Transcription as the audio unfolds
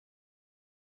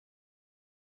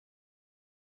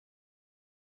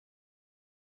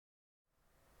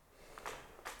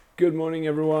Good morning,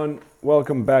 everyone.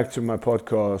 Welcome back to my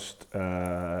podcast.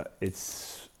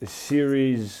 It's a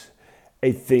series,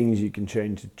 8 things you can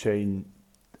change,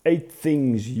 8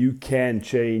 things you can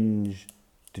change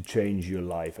to change your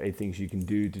life. 8 things you can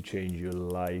do to change your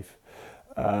life.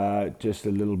 Just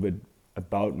a little bit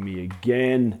about me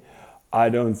again. I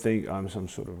don't think I'm some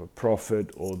sort of a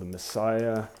prophet or the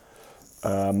Messiah.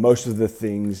 Most of the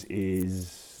things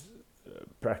is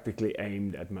practically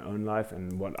aimed at my own life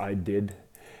and what I did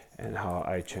and how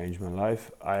I changed my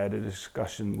life. I had a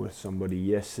discussion with somebody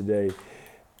yesterday,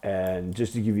 and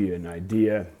just to give you an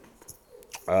idea,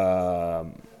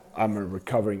 I'm a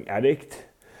recovering addict.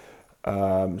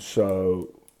 So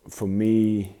for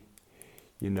me,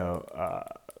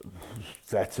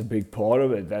 that's a big part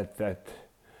of it.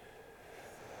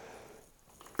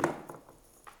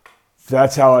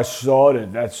 That's how I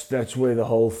started. That's where the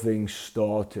whole thing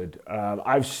started.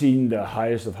 I've seen the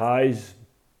highest of highs.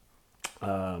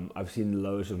 I've seen the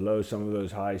lowest of lows. Some of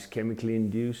those highs chemically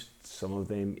induced. Some of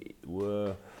them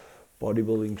were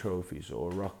bodybuilding trophies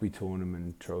or rugby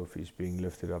tournament trophies being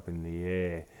lifted up in the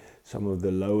air. Some of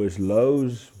the lowest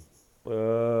lows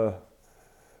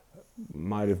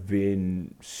might have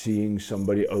been seeing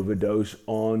somebody overdose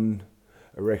on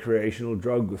a recreational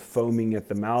drug with foaming at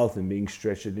the mouth and being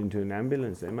stretched into an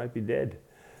ambulance. They might be dead.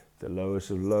 The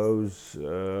lowest of lows,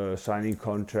 signing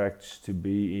contracts to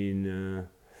be in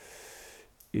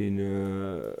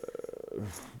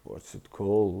what's it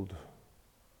called?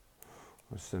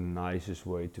 What's the nicest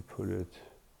way to put it?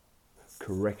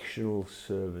 Correctional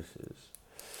services.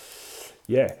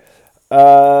 Yeah.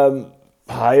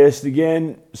 Highest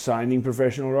again, signing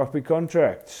professional rugby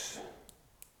contracts.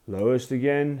 Lowest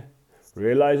again,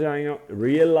 realizing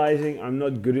I'm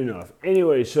not good enough.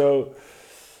 Anyway, so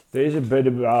there's a bit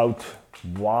about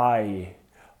why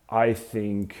I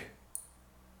think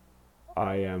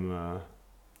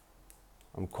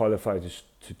I'm qualified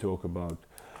to talk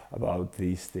about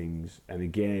these things. And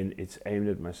again, it's aimed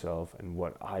at myself and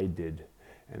what I did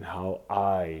and how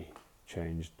I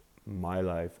changed my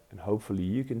life. And hopefully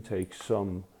you can take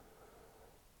some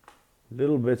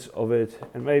little bits of it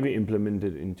and maybe implement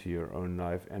it into your own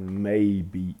life. And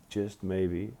maybe, just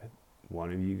maybe,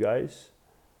 one of you guys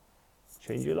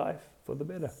change your life for the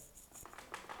better.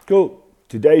 Cool.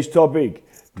 Today's topic.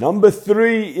 Number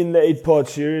 3 in the 8-part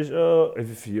series.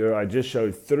 I just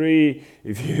showed 3.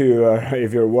 If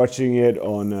you're watching it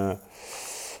on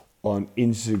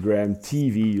Instagram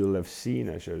TV, you'll have seen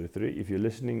I showed 3. If you're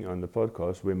listening on the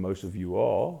podcast, where most of you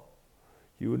are,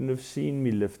 you wouldn't have seen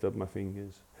me lift up my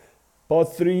fingers.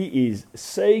 Part 3 is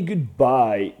say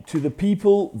goodbye to the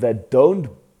people that don't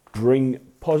bring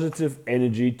positive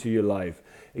energy to your life.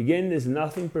 Again, there's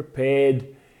nothing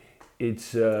prepared.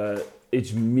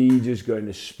 It's me just going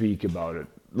to speak about it.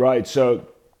 Right, so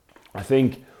I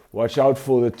think watch out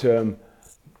for the term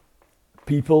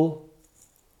people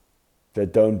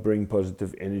that don't bring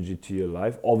positive energy to your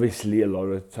life. Obviously, a lot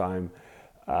of the time,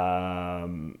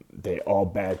 there are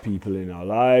bad people in our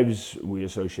lives. We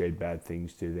associate bad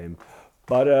things to them.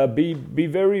 But be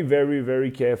very, very,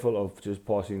 very careful of just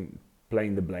playing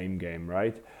the blame game,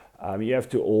 right? You have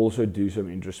to also do some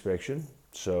introspection.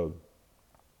 So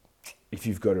if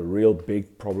you've got a real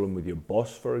big problem with your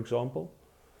boss, for example,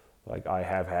 like I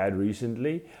have had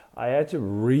recently, I had to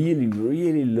really,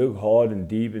 really look hard and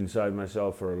deep inside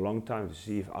myself for a long time to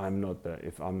see if I'm not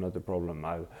the problem.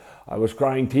 I was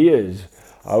crying tears.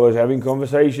 I was having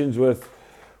conversations with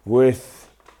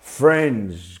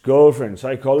friends, girlfriends,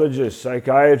 psychologists,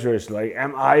 psychiatrists. Like,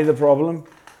 am I the problem?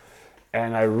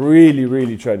 And I really,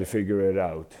 really tried to figure it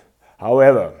out.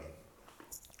 However,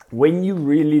 when you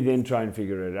really then try and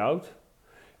figure it out,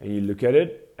 and you look at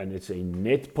it, and it's a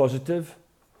net positive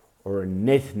or a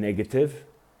net negative,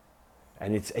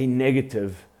 and it's a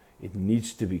negative, it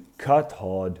needs to be cut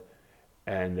hard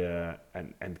and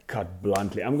cut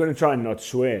bluntly. I'm going to try and not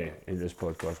swear in this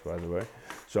podcast, by the way.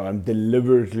 So I'm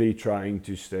deliberately trying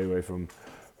to stay away from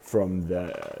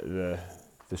the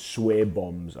swear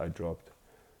bombs I dropped,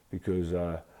 because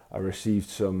I received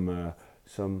some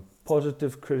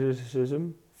positive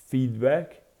criticism,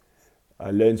 feedback. I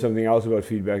learned something else about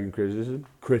feedback and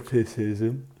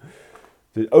criticism.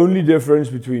 The only difference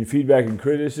between feedback and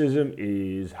criticism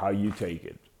is how you take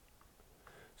it.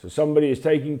 So somebody is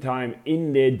taking time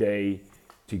in their day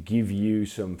to give you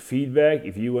some feedback.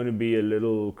 If you want to be a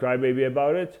little crybaby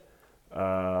about it,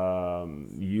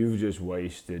 you've just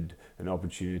wasted an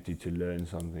opportunity to learn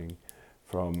something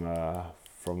from a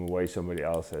way somebody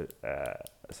else's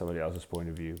point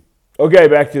of view. Okay,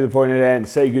 back to the point at hand.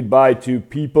 Say goodbye to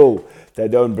people that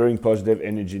don't bring positive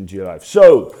energy into your life.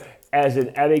 So, as an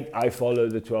addict, I follow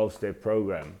the 12-step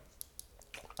program.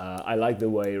 I like the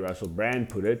way Russell Brand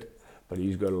put it, but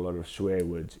he's got a lot of swear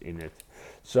words in it.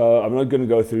 So I'm not going to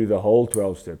go through the whole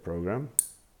 12-step program.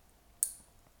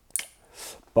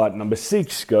 But number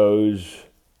 6 goes,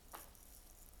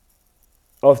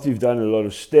 after you've done a lot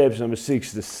of steps, number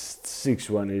 6, the sixth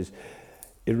one is,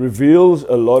 it reveals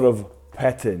a lot of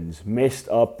patterns, messed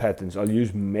up patterns. I'll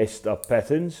use messed up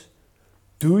patterns.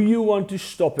 Do you want to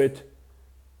stop it?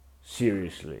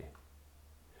 Seriously.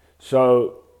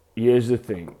 So here's the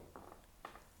thing.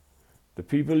 The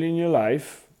people in your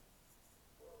life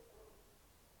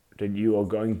that you are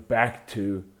going back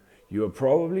to, you are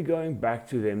probably going back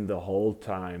to them the whole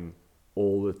time,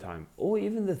 all the time, or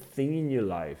even the thing in your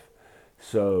life.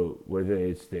 So whether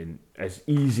it's then as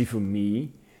easy for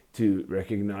me to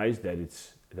recognize that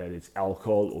it's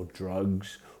alcohol or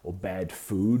drugs or bad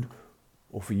food,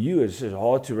 or for you it's as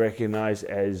hard to recognize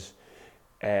as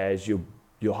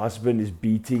your husband is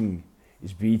beating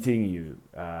you,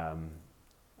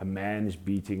 a man is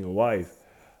beating a wife,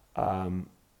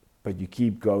 but you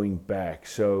keep going back.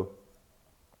 So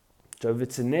if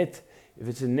it's a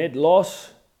net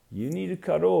loss, you need to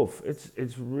cut off.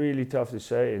 It's really tough to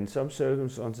say. In some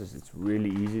circumstances, it's really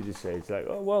easy to say. It's like,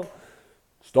 oh well,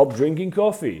 stop drinking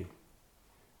coffee,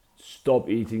 stop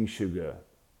eating sugar,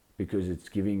 because it's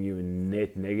giving you a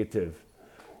net negative.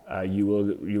 You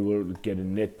will get a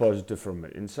net positive from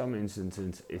it. In some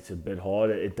instances, it's a bit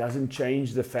harder. It doesn't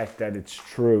change the fact that it's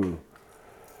true.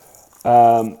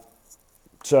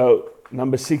 So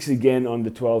number 6 again on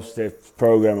the 12-step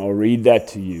program, I'll read that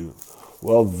to you.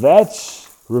 Well, that's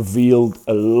revealed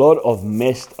a lot of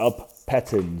messed up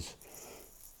patterns.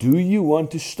 Do you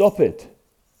want to stop it?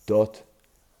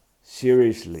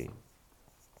 Seriously.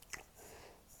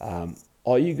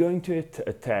 Are you going to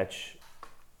attach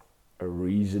a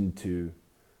reason to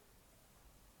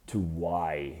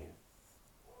why?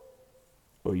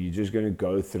 Or are you just going to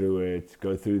go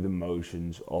through the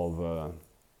motions of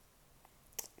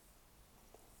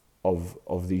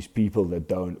these people that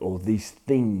don't, or these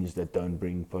things that don't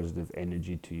bring positive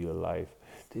energy to your life?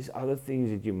 There's other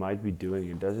things that you might be doing.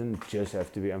 It doesn't just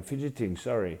have to be, I'm fidgeting,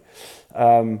 sorry.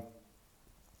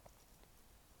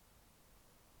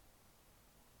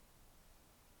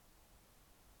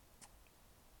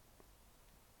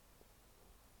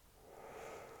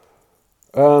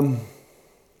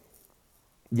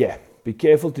 Yeah, be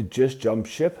careful to just jump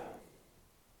ship,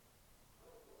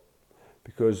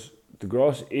 because the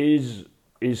grass is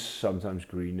sometimes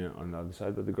greener on the other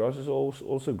side, but the grass is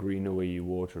also greener where you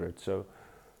water it. So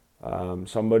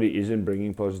somebody isn't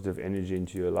bringing positive energy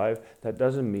into your life. That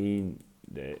doesn't mean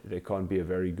there can't be a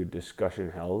very good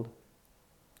discussion held,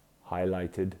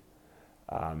 highlighted,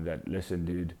 that listen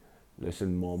dude,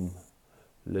 listen mom,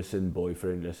 listen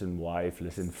boyfriend, listen wife,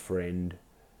 listen friend.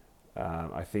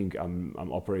 I think I'm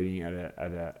operating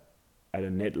at a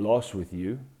net loss with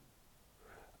you.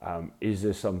 Is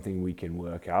there something we can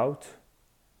work out?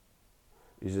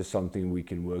 Is there something we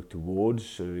can work towards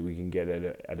so that we can get at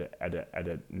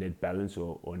a net balance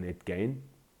or net gain?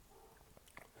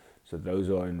 So those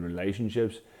are in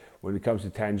relationships. When it comes to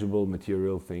tangible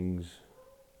material things,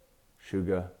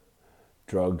 sugar,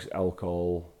 drugs,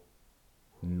 alcohol,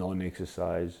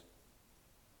 non-exercise,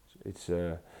 it's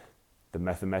the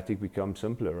mathematic becomes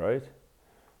simpler, right?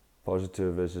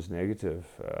 Positive versus negative.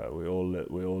 We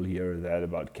all hear that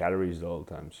about calories the whole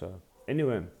time. So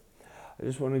anyway, I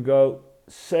just want to go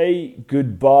say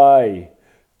goodbye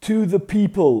to the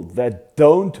people that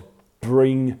don't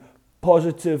bring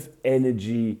positive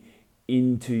energy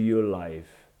into your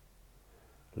life.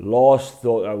 Last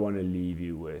thought I want to leave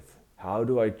you with. How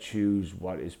do I choose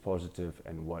what is positive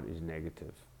and what is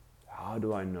negative? How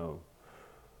do I know?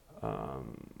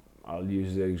 I'll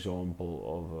use the example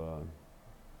of,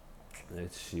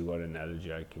 let's see what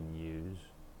analogy I can use.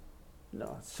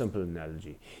 No, simple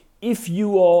analogy. If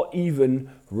you are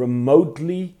even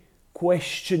remotely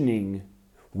questioning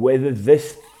whether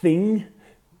this thing,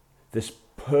 this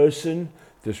person,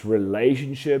 this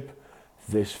relationship,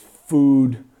 this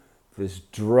food, this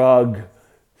drug,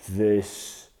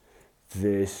 this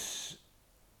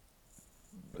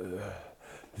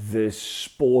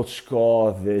sports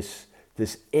car, this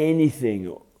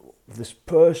anything, this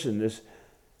person, this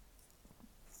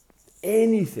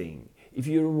anything, if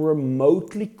you're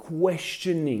remotely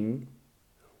questioning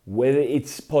whether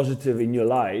it's positive in your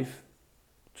life,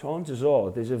 chances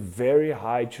are there's a very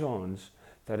high chance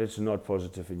that it's not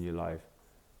positive in your life,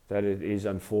 that it is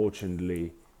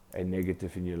unfortunately a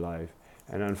negative in your life.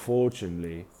 And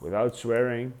unfortunately, without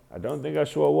swearing, I don't think I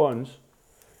swore once,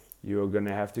 you're going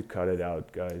to have to cut it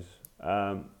out, guys.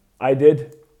 I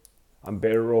did. I'm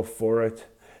better off for it.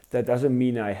 That doesn't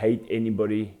mean I hate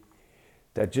anybody.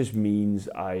 that just means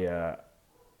I've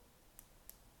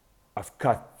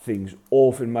cut things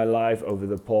off in my life over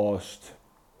the past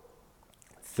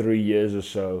 3 years or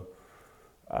so.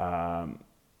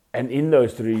 And in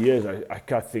those 3 years, I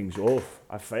cut things off.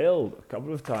 I failed a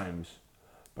couple of times,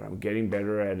 but I'm getting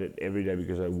better at it every day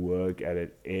because I work at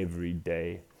it every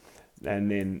day.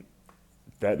 And then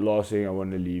that last thing I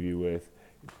want to leave you with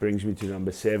brings me to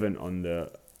number 7 on the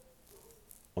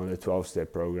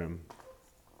 12-step program.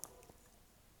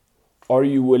 Are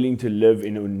you willing to live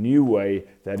in a new way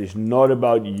that is not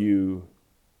about you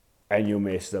and your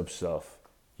messed up stuff?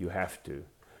 You have to.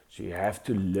 So you have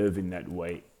to live in that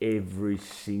way every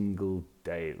single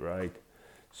day, right?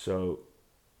 So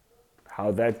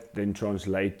how that then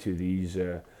translates to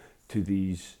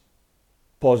these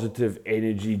positive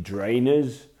energy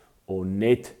drainers or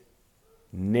net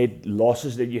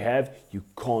losses that you have, you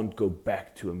can't go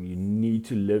back to them. You need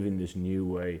to live in this new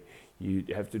way. You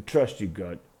have to trust your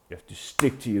gut. You have to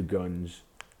stick to your guns.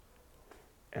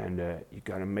 And you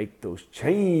got to make those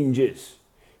changes.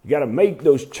 You got to make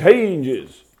those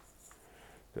changes.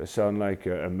 Do I sound like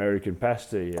an American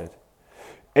pastor yet?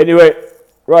 Anyway,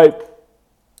 right.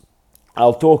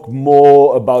 I'll talk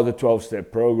more about the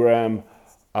 12-step program.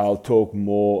 I'll talk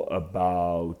more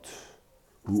about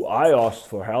who I asked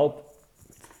for help.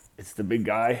 It's the big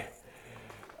guy.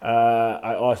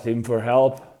 I asked him for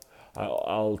help.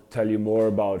 I'll tell you more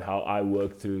about how I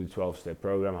work through the 12-step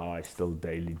program, how I still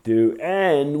daily do,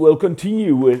 and we'll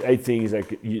continue with 8 things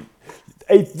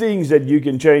that you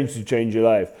can change to change your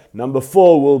life. Number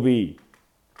 4 will be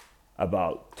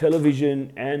about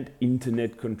television and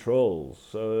internet controls.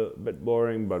 So a bit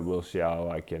boring, but we'll see how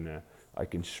I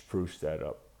can spruce that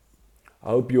up.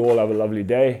 I hope you all have a lovely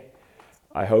day.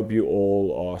 I hope you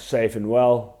all are safe and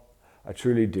well. I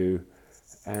truly do.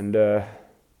 And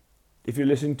if you're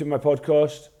listening to my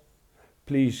podcast,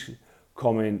 please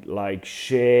comment, like,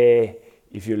 share.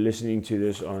 If you're listening to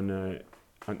this on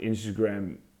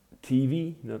Instagram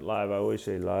TV, not live, I always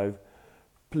say live,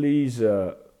 please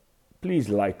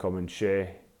like, comment,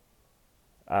 share.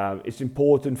 It's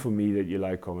important for me that you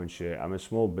like, comment, share. I'm a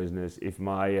small business. If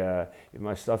my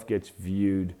stuff gets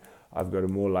viewed, I've got a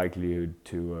more likelihood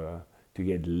to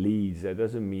get leads. That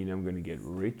doesn't mean I'm going to get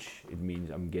rich. It means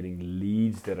I'm getting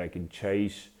leads that I can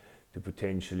chase to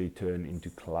potentially turn into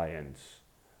clients.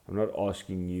 I'm not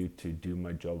asking you to do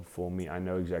my job for me. I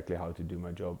know exactly how to do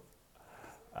my job.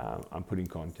 I'm putting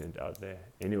content out there.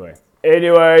 Anyway.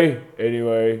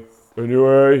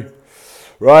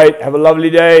 Right, have a lovely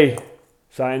day.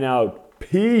 Sign out.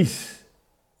 Peace.